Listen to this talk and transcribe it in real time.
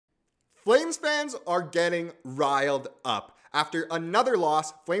Flames fans are getting riled up. After another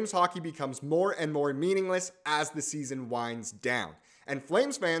loss, Flames hockey becomes more and more meaningless as the season winds down. And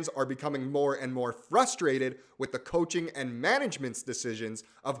Flames fans are becoming more and more frustrated with the coaching and management's decisions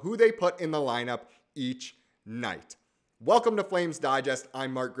of who they put in the lineup each night. Welcome to Flames Digest.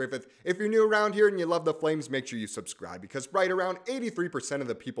 I'm Mark Griffith. If you're new around here and you love the Flames, make sure you subscribe because right around 83% of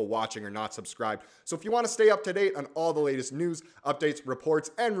the people watching are not subscribed. So if you want to stay up to date on all the latest news, updates,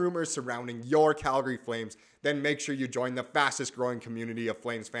 reports, and rumors surrounding your Calgary Flames, then make sure you join the fastest growing community of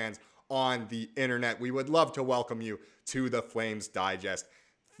Flames fans on the internet. We would love to welcome you to the Flames Digest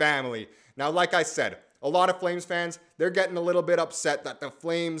family. Now, like I said, a lot of Flames fans, they're getting a little bit upset that the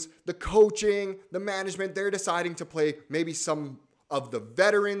Flames, the coaching, the management, they're deciding to play maybe some of the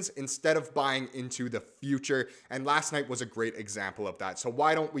veterans instead of buying into the future. And last night was a great example of that. So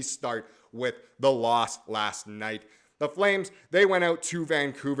why don't we start with the loss last night? The Flames, they went out to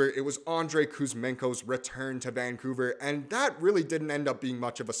Vancouver. It was Andrei Kuzmenko's return to Vancouver, and that really didn't end up being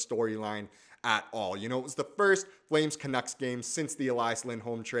much of a storyline at all. You know, it was the first Flames-Canucks game since the Elias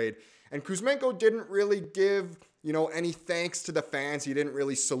Lindholm trade, and Kuzmenko didn't really give, any thanks to the fans. He didn't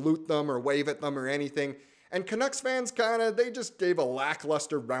really salute them or wave at them or anything. And Canucks fans they just gave a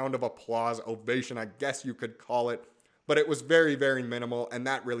lackluster round of applause, ovation, I guess you could call it. But it was very, very minimal, and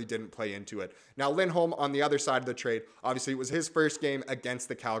that really didn't play into it. Now, Lindholm, on the other side of the trade, obviously it was his first game against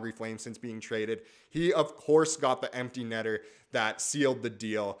the Calgary Flames since being traded. He, of course, got the empty netter that sealed the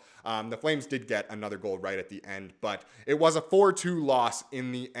deal. The Flames did get another goal right at the end, but it was a 4-2 loss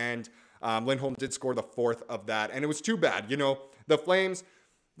in the end. Lindholm did score the fourth of that, and it was too bad. The Flames,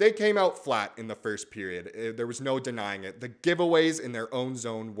 they came out flat in the first period. There was no denying it. The giveaways in their own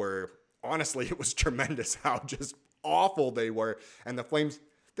zone were, honestly, it was tremendous how just awful they were, and the Flames,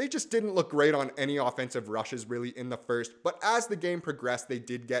 they just didn't look great on any offensive rushes really in the first, but as the game progressed, they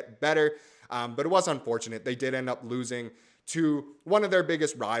did get better, but it was unfortunate. They did end up losing to one of their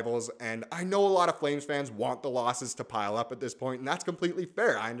biggest rivals, and I know a lot of Flames fans want the losses to pile up at this point, and that's completely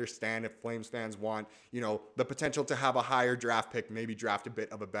fair. I understand if Flames fans want, the potential to have a higher draft pick, maybe draft a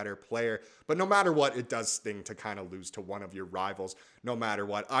bit of a better player, but no matter what, it does sting to kind of lose to one of your rivals, no matter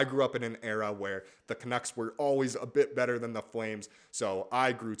what. I grew up in an era where the Canucks were always a bit better than the Flames, so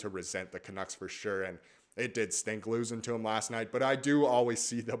I grew to resent the Canucks for sure, and it did stink losing to him last night, but I do always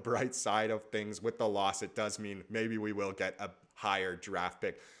see the bright side of things. With the loss, it does mean maybe we will get a higher draft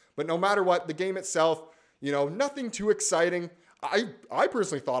pick. But no matter what, the game itself, nothing too exciting. I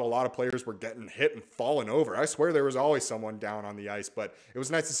personally thought a lot of players were getting hit and falling over. I swear there was always someone down on the ice, but it was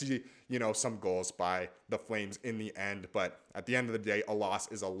nice to see, some goals by the Flames in the end. But at the end of the day, a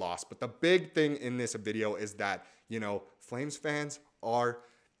loss is a loss. But the big thing in this video is that, Flames fans are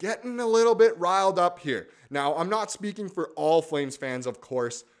getting a little bit riled up here. Now, I'm not speaking for all Flames fans, of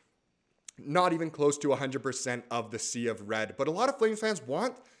course, not even close to 100% of the sea of red, but a lot of Flames fans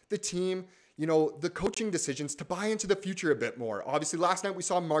want the team, the coaching decisions to buy into the future a bit more. Obviously, last night we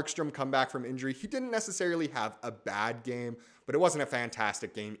saw Markstrom come back from injury. He didn't necessarily have a bad game, but it wasn't a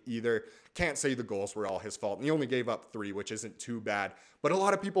fantastic game either. Can't say the goals were all his fault. And he only gave up 3, which isn't too bad. But a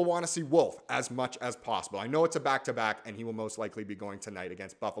lot of people want to see Wolf as much as possible. I know it's a back-to-back, and he will most likely be going tonight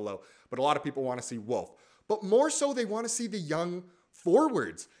against Buffalo, but a lot of people want to see Wolf. But more so, they want to see the young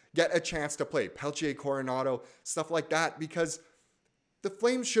forwards get a chance to play. Peltier, Coronado, stuff like that, because the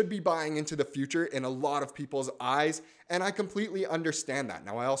Flames should be buying into the future in a lot of people's eyes, and I completely understand that.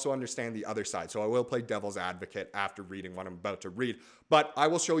 Now, I also understand the other side, so I will play devil's advocate after reading what I'm about to read, but I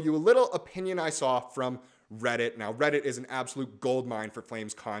will show you a little opinion I saw from Reddit. Now, Reddit is an absolute goldmine for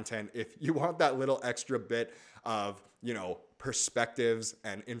Flames content. If you want that little extra bit of, perspectives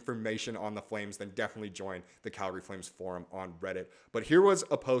and information on the Flames, then definitely join the Calgary Flames forum on Reddit. But here was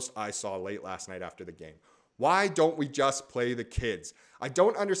a post I saw late last night after the game. Why don't we just play the kids? I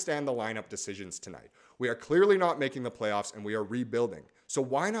don't understand the lineup decisions tonight. We are clearly not making the playoffs and we are rebuilding. So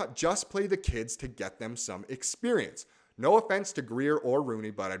why not just play the kids to get them some experience? No offense to Greer or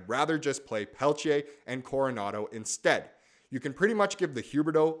Rooney, but I'd rather just play Peltier and Coronado instead. You can pretty much give the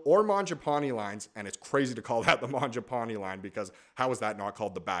Huberdeau or Mangiapane lines, and it's crazy to call that the Mangiapane line because how is that not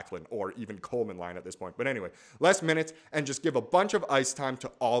called the Backlund or even Coleman line at this point? But anyway, less minutes and just give a bunch of ice time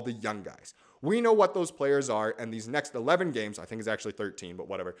to all the young guys. We know what those players are, and these next 11 games, I think it's actually 13, but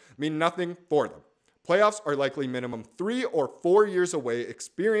whatever, mean nothing for them. Playoffs are likely minimum 3 or 4 years away.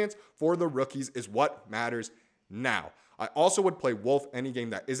 Experience for the rookies is what matters now. I also would play Wolf any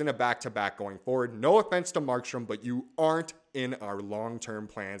game that isn't a back-to-back going forward. No offense to Markstrom, but you aren't in our long-term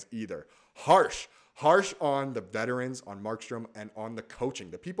plans either. Harsh on the veterans, on Markstrom, and on the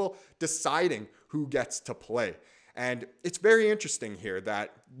coaching. The people deciding who gets to play. And it's very interesting here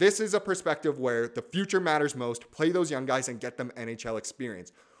that this is a perspective where the future matters most, play those young guys and get them NHL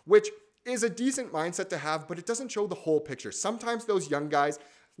experience, which is a decent mindset to have, but it doesn't show the whole picture. Sometimes those young guys,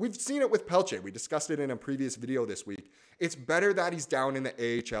 we've seen it with Pelche. We discussed it in a previous video this week. It's better that he's down in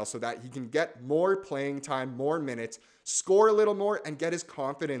the AHL so that he can get more playing time, more minutes, score a little more, and get his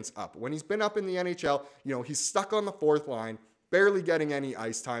confidence up. When he's been up in the NHL, he's stuck on the fourth line, barely getting any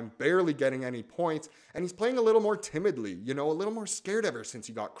ice time, barely getting any points, and he's playing a little more timidly, a little more scared ever since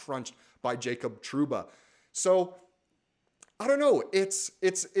he got crunched by Jacob Trouba. So I don't know. It's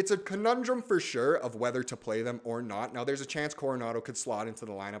a conundrum for sure of whether to play them or not. Now, there's a chance Coronado could slot into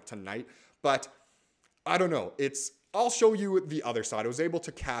the lineup tonight, but I don't know. I'll show you the other side. I was able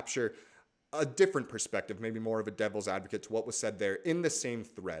to capture a different perspective, maybe more of a devil's advocate to what was said there in the same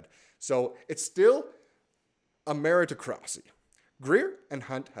thread. So it's still a meritocracy. Greer and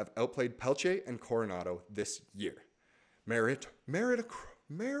Hunt have outplayed Pelche and Coronado this year. Meritocracy.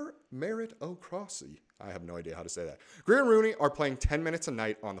 I have no idea how to say that. Greer and Rooney are playing 10 minutes a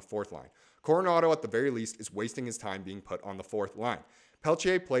night on the fourth line. Coronado, at the very least, is wasting his time being put on the fourth line.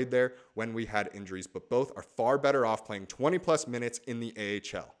 Pelche played there when we had injuries, but both are far better off playing 20-plus minutes in the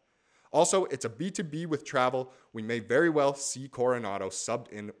AHL. Also, it's a B2B with travel. We may very well see Coronado subbed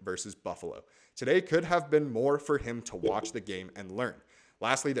in versus Buffalo. Today could have been more for him to watch the game and learn.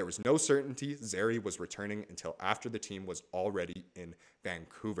 Lastly, there was no certainty Zary was returning until after the team was already in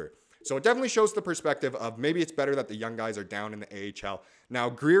Vancouver. So it definitely shows the perspective of maybe it's better that the young guys are down in the AHL. Now,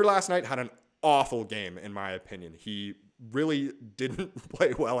 Greer last night had an awful game, in my opinion. He really didn't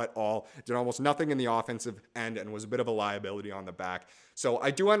play well at all, did almost nothing in the offensive end, and was a bit of a liability on the back. So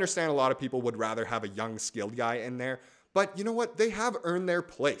I do understand a lot of people would rather have a young, skilled guy in there. But you know what? They have earned their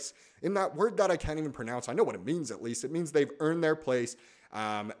place. In that word that I can't even pronounce, I know what it means at least. It means they've earned their place,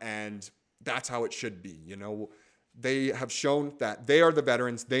 and that's how it should be. They have shown that they are the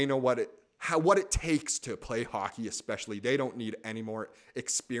veterans. They know what it takes to play hockey, especially. They don't need any more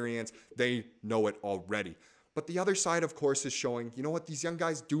experience. They know it already. But the other side, of course, is showing, these young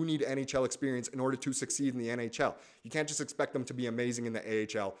guys do need NHL experience in order to succeed in the NHL. You can't just expect them to be amazing in the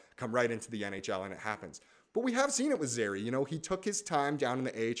AHL, come right into the NHL, and it happens. But we have seen it with Zary. He took his time down in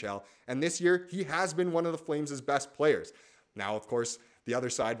the AHL, and this year he has been one of the Flames' best players. Now, of course, the other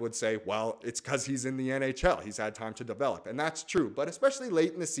side would say, well, it's because he's in the NHL. He's had time to develop, and that's true. But especially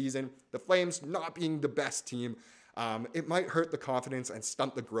late in the season, the Flames not being the best team, it might hurt the confidence and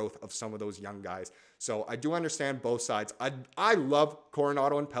stunt the growth of some of those young guys. So I do understand both sides. I love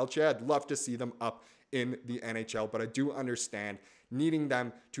Coronado and Pelche. I'd love to see them up in the NHL, but I do understand needing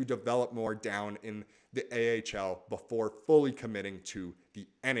them to develop more down in the AHL before fully committing to the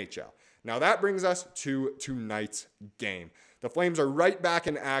NHL. Now that brings us to tonight's game. The Flames are right back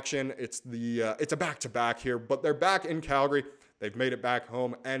in action. It's a back-to-back here, but they're back in Calgary. They've made it back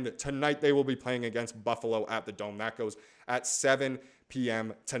home, and tonight they will be playing against Buffalo at the Dome. That goes at 7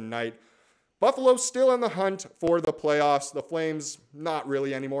 p.m. tonight. Buffalo's still in the hunt for the playoffs. The Flames, not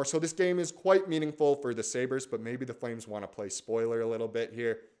really anymore. So this game is quite meaningful for the Sabres, but maybe the Flames want to play spoiler a little bit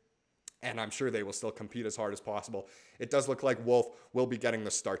here. And I'm sure they will still compete as hard as possible. It does look like Wolf will be getting the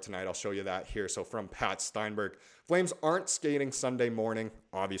start tonight. I'll show you that here. So from Pat Steinberg, Flames aren't skating Sunday morning,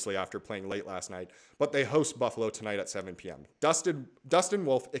 obviously after playing late last night, but they host Buffalo tonight at 7 p.m. Dustin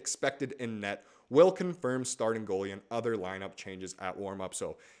Wolf expected in net, will confirm starting goalie and other lineup changes at warm-up.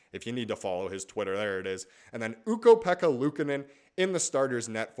 So if you need to follow his Twitter, there it is. And then Ukko-Pekka Luukkonen in the starter's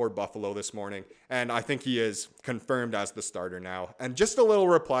net for Buffalo this morning. And I think he is confirmed as the starter now. And just a little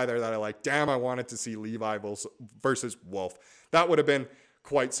reply there that I like, damn, I wanted to see Levi versus Wolf. That would have been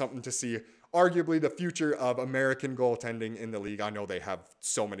quite something to see. Arguably the future of American goaltending in the league. I know they have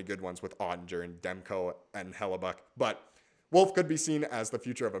so many good ones with Ottinger and Demko and Hellebuck, but Wolf could be seen as the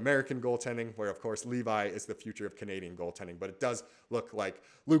future of American goaltending, where, of course, Levi is the future of Canadian goaltending. But it does look like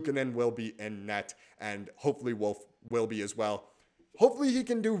Luukkonen will be in net, and hopefully Wolf will be as well. Hopefully he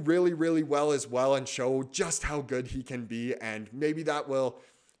can do really, really well as well and show just how good he can be, and maybe that will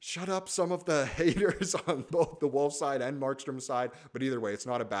shut up some of the haters on both the Wolf side and Markstrom side. But either way, it's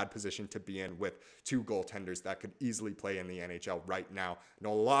not a bad position to be in with two goaltenders that could easily play in the NHL right now. I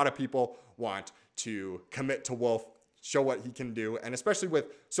know a lot of people want to commit to Wolf, show what he can do, and especially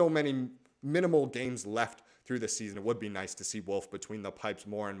with so many minimal games left through the season, it would be nice to see Wolf between the pipes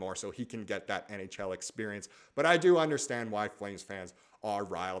more and more so he can get that NHL experience. But I do understand why Flames fans are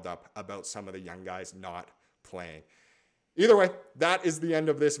riled up about some of the young guys not playing. Either way, that is the end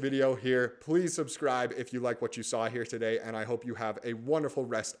of this video here. Please subscribe if you like what you saw here today, and I hope you have a wonderful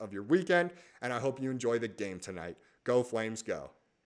rest of your weekend, and I hope you enjoy the game tonight. Go Flames, go.